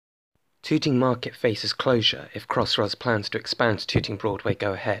Tooting Market faces closure if Crossrail's plans to expand Tooting Broadway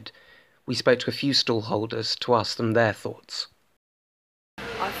go ahead. We spoke to a few stallholders to ask them their thoughts.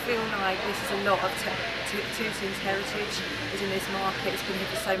 I feel like this is a lot of Tooting's heritage is in this market. It's been here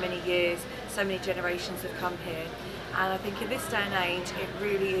for so many years, so many generations have come here, and I think in this day and age it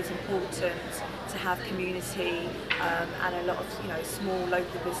really is important to have community and a lot of small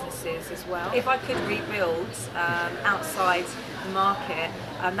local businesses as well. If I could rebuild outside the market,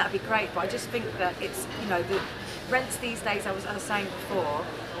 that'd be great, but I just think that it's the rents these days, I was saying before,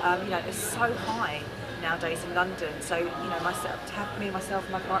 are so high nowadays in London. So myself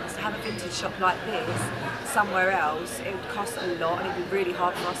and my partners to have a vintage shop like this somewhere else, it would cost a lot and it'd be really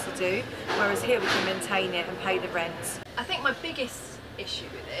hard for us to do. Whereas here we can maintain it and pay the rent. I think my biggest issue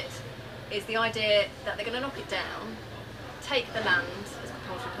with it is the idea that they're going to knock it down, take the land as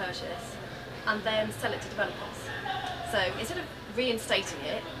compulsory purchase, and then sell it to developers. So instead of reinstating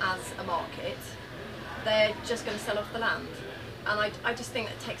it as a market, they're just going to sell off the land. And I just think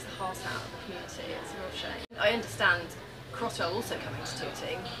that takes the heart out of the community. It's a real shame. I understand Crossrail also coming to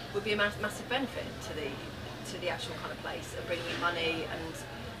Tooting would be a massive benefit to the actual kind of place of bringing in money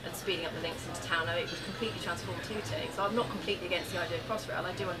and speeding up the links into town. It would completely transform Tooting. So I'm not completely against the idea of Crossrail.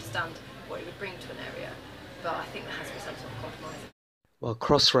 I do understand what it would bring to an area, but I think there has to be some sort of compromise. While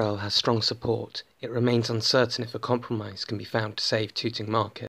Crossrail has strong support, it remains uncertain if a compromise can be found to save Tooting Market.